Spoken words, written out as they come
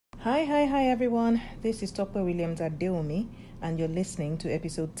Hi everyone. This is Tokwe Williams Adeomi, and you're listening to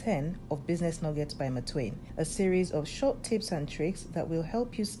episode 10 of Business Nuggets by Martwayne, a series of short tips and tricks that will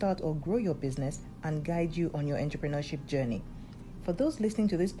help you start or grow your business and guide you on your entrepreneurship journey. For those listening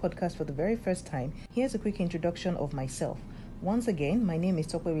to this podcast for the very first time, here's a quick introduction of myself. Once again, my name is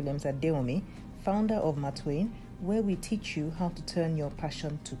Tokwe Williams Adeomi, founder of Martwayne, where we teach you how to turn your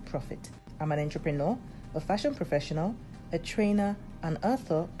passion to profit. I'm an entrepreneur, a fashion professional, a trainer, an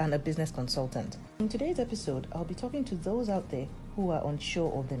author, and a business consultant. In today's episode, I'll be talking to those out there who are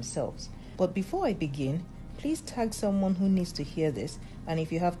unsure of themselves. But before I begin, please tag someone who needs to hear this, and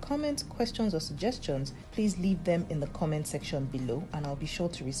if you have comments, questions, or suggestions, please leave them in the comment section below, and I'll be sure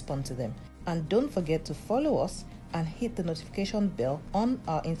to respond to them. And don't forget to follow us and hit the notification bell on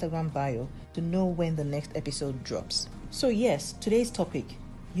our Instagram bio to know when the next episode drops. So yes, today's topic: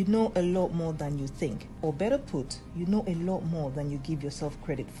 you know a lot more than you think, or better put, you know a lot more than you give yourself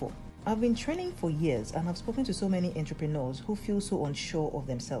credit for. I've been training for years and I've spoken to so many entrepreneurs who feel so unsure of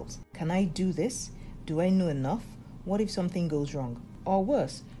themselves. Can I do this? Do I know enough? What if something goes wrong? Or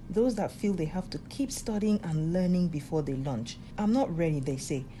worse, those that feel they have to keep studying and learning before they launch. I'm not ready, they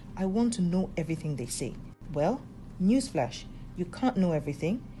say. I want to know everything, they say. Well, newsflash, you can't know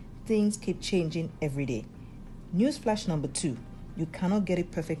everything. Things keep changing every day. Newsflash number 2. You cannot get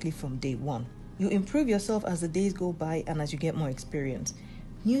it perfectly from day one. You improve yourself as the days go by and as you get more experience.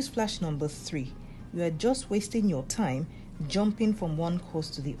 Newsflash number 3. You are just wasting your time jumping from one course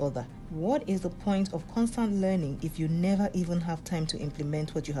to the other. What is the point of constant learning if you never even have time to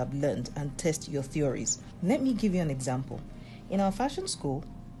implement what you have learned and test your theories? Let me give you an example. In our fashion school,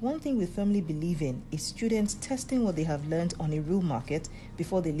 one thing we firmly believe in is students testing what they have learned on a real market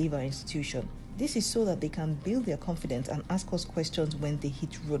before they leave our institution. This is so that they can build their confidence and ask us questions when they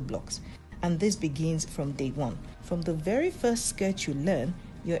hit roadblocks. And this begins from day one. From the very first skirt you learn,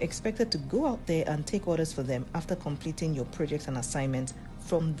 you're expected to go out there and take orders for them after completing your projects and assignments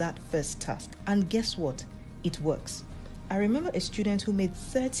from that first task. And guess what? It works. I remember a student who made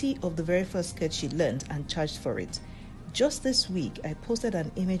 30 of the very first skirts she learned and charged for it. Just this week, I posted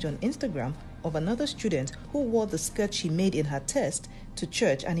an image on Instagram of another student who wore the skirt she made in her test to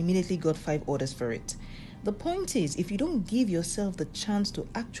church and immediately got 5 orders for it. The point is, if you don't give yourself the chance to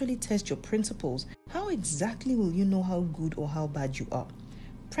actually test your principles, how exactly will you know how good or how bad you are?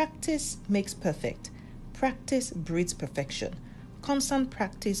 Practice makes perfect. Practice breeds perfection. Constant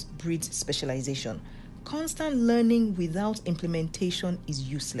practice breeds specialization. Constant learning without implementation is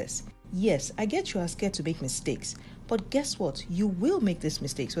useless. Yes, I get you are scared to make mistakes, but guess what? You will make these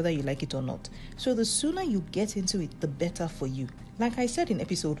mistakes whether you like it or not. So the sooner you get into it, the better for you. Like I said in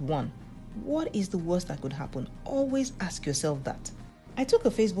episode 1, what is the worst that could happen? Always ask yourself that. I took a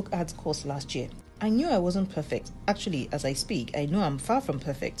Facebook ads course last year. I knew I wasn't perfect. Actually, as I speak, I know I'm far from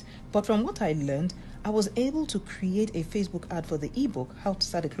perfect. But from what I learned, I was able to create a Facebook ad for the ebook, How to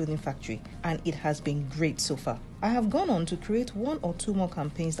Start a Clothing Factory, and it has been great so far. I have gone on to create 1 or 2 more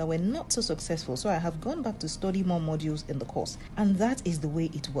campaigns that were not so successful, so I have gone back to study more modules in the course, and that is the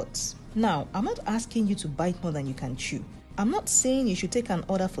way it works. Now, I'm not asking you to bite more than you can chew. I'm not saying you should take an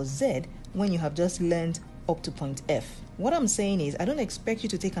order for Z when you have just learned up to point F. What I'm saying is, I don't expect you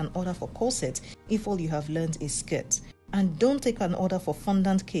to take an order for corset if all you have learned is skirts. And don't take an order for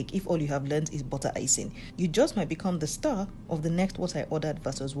fondant cake if all you have learned is butter icing. You just might become the star of the next what I ordered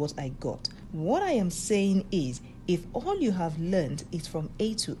versus what I got. What I am saying is, if all you have learned is from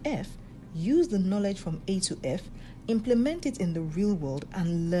A to F, use the knowledge from A to F, implement it in the real world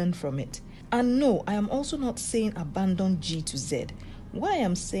and learn from it. And no, I am also not saying abandon G to Z. What I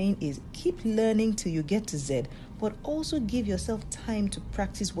am saying is keep learning till you get to Z, but also give yourself time to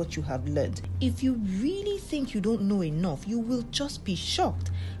practice what you have learned. If you really think you don't know enough, you will just be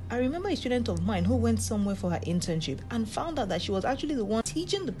shocked. I remember a student of mine who went somewhere for her internship and found out that she was actually the one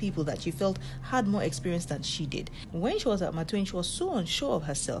teaching the people that she felt had more experience than she did. When she was at Martwayne, she was so unsure of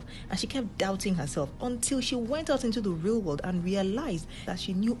herself and she kept doubting herself until she went out into the real world and realized that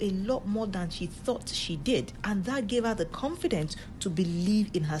she knew a lot more than she thought she did. And that gave her the confidence to believe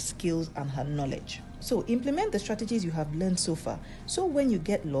in her skills and her knowledge. So implement the strategies you have learned so far. So when you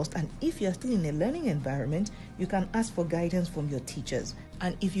get lost and if you are still in a learning environment, you can ask for guidance from your teachers.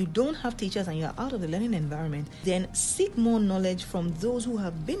 And if you don't have teachers and you are out of the learning environment, then seek more knowledge from those who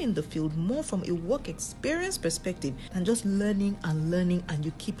have been in the field, more from a work experience perspective than just learning and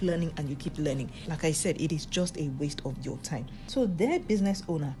you keep learning and you keep learning. Like I said, it is just a waste of your time. So dear business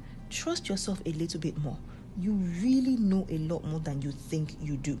owner, trust yourself a little bit more. You really know a lot more than you think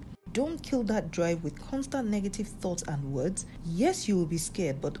you do. Don't kill that drive with constant negative thoughts and words. Yes, you will be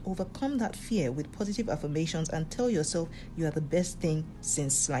scared, but overcome that fear with positive affirmations and tell yourself you are the best thing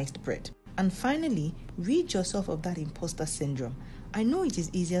since sliced bread. And finally, rid yourself of that imposter syndrome. I know it is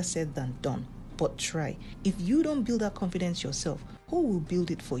easier said than done, but try. If you don't build that confidence yourself, who will build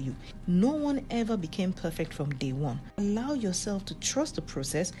it for you? No one ever became perfect from day one. Allow yourself to trust the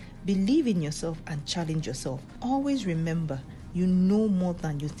process, believe in yourself, and challenge yourself. Always remember, you know more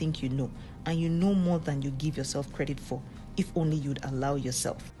than you think you know, and you know more than you give yourself credit for, if only you'd allow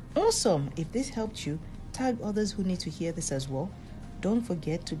yourself. Awesome! If this helped you, tag others who need to hear this as well. Don't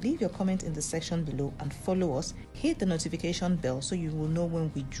forget to leave your comment in the section below and follow us. Hit the notification bell so you will know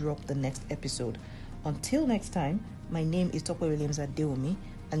when we drop the next episode. Until next time, my name is Tope Williams Adeomi,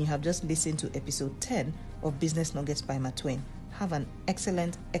 and you have just listened to episode 10 of Business Nuggets by Martwayne. Have an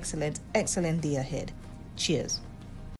excellent day ahead. Cheers.